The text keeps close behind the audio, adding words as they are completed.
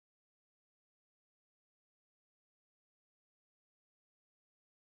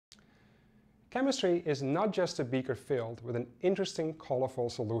Chemistry is not just a beaker filled with an interesting, colorful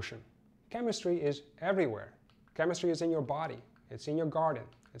solution. Chemistry is everywhere. Chemistry is in your body, it's in your garden,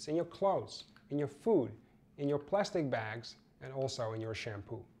 it's in your clothes, in your food, in your plastic bags, and also in your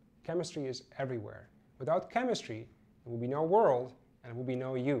shampoo. Chemistry is everywhere. Without chemistry, there will be no world and there will be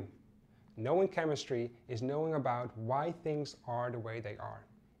no you. Knowing chemistry is knowing about why things are the way they are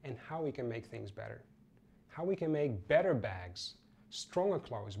and how we can make things better. How we can make better bags, stronger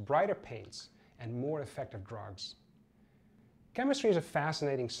clothes, brighter paints, and more effective drugs. Chemistry is a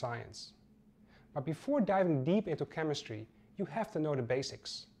fascinating science. But before diving deep into chemistry, you have to know the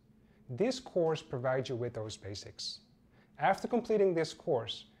basics. This course provides you with those basics. After completing this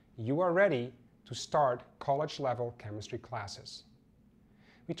course, you are ready to start college-level chemistry classes.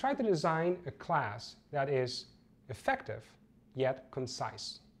 We try to design a class that is effective, yet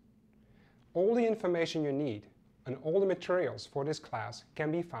concise. All the information you need and all the materials for this class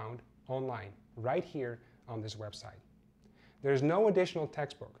can be found online, right here on this website. There is no additional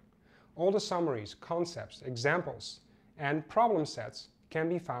textbook. All the summaries, concepts, examples, and problem sets can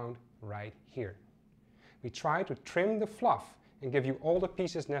be found right here. We try to trim the fluff and give you all the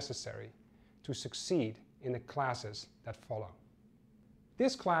pieces necessary to succeed in the classes that follow.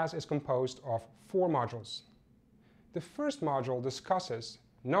 This class is composed of 4 modules. The first module discusses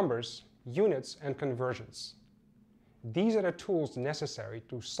numbers, units, and conversions. These are the tools necessary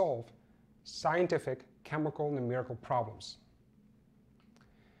to solve scientific, chemical, numerical problems.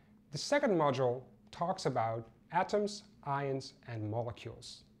 The second module talks about atoms, ions, and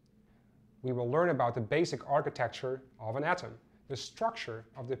molecules. We will learn about the basic architecture of an atom, the structure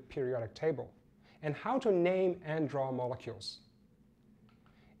of the periodic table, and how to name and draw molecules.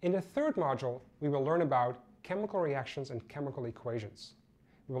 In the third module, we will learn about chemical reactions and chemical equations.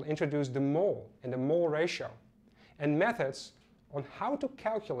 We will introduce the mole and the mole ratio, and methods on how to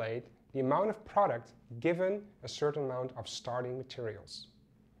calculate the amount of product given a certain amount of starting materials.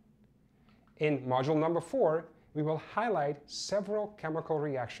 In module number 4, we will highlight several chemical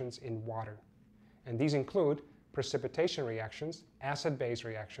reactions in water, and these include precipitation reactions, acid-base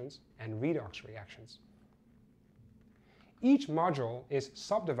reactions, and redox reactions. Each module is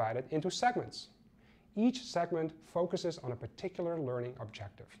subdivided into segments. Each segment focuses on a particular learning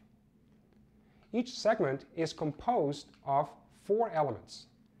objective. Each segment is composed of 4 elements.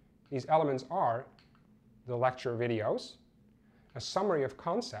 These elements are the lecture videos, a summary of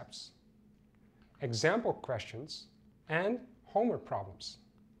concepts, example questions, and homework problems.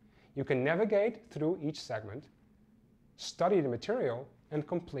 You can navigate through each segment, study the material, and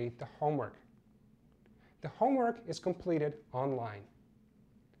complete the homework. The homework is completed online,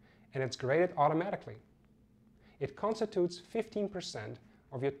 and it's graded automatically. It constitutes 15%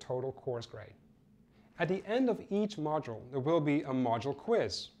 of your total course grade. At the end of each module, there will be a module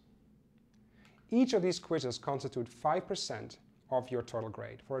quiz. Each of these quizzes constitute 5% of your total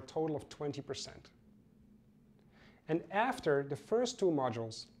grade, for a total of 20%. And after the first 2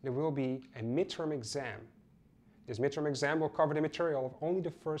 modules, there will be a midterm exam. This midterm exam will cover the material of only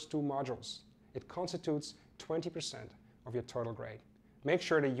the first 2 modules. It constitutes 20% of your total grade. Make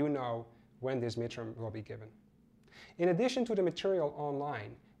sure that you know when this midterm will be given. In addition to the material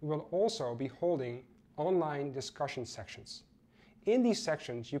online, we will also be holding online discussion sections. In these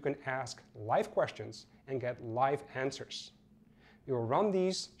sections, you can ask live questions and get live answers. We will run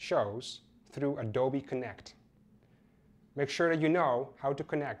these shows through Adobe Connect. Make sure that you know how to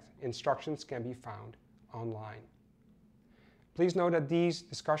connect. Instructions can be found online. Please know that these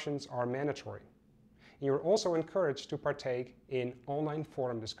discussions are mandatory. You are also encouraged to partake in online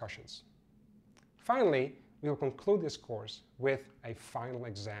forum discussions. Finally, we will conclude this course with a final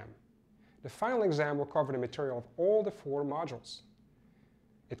exam. The final exam will cover the material of all the 4 modules.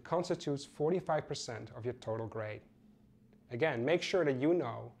 It constitutes 45% of your total grade. Again, make sure that you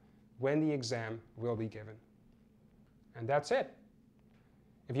know when the exam will be given. And that's it.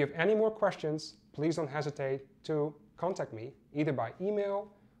 If you have any more questions, please don't hesitate to contact me, either by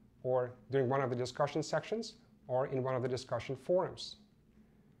email or during one of the discussion sections or in one of the discussion forums.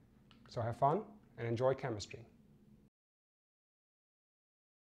 So have fun and enjoy chemistry.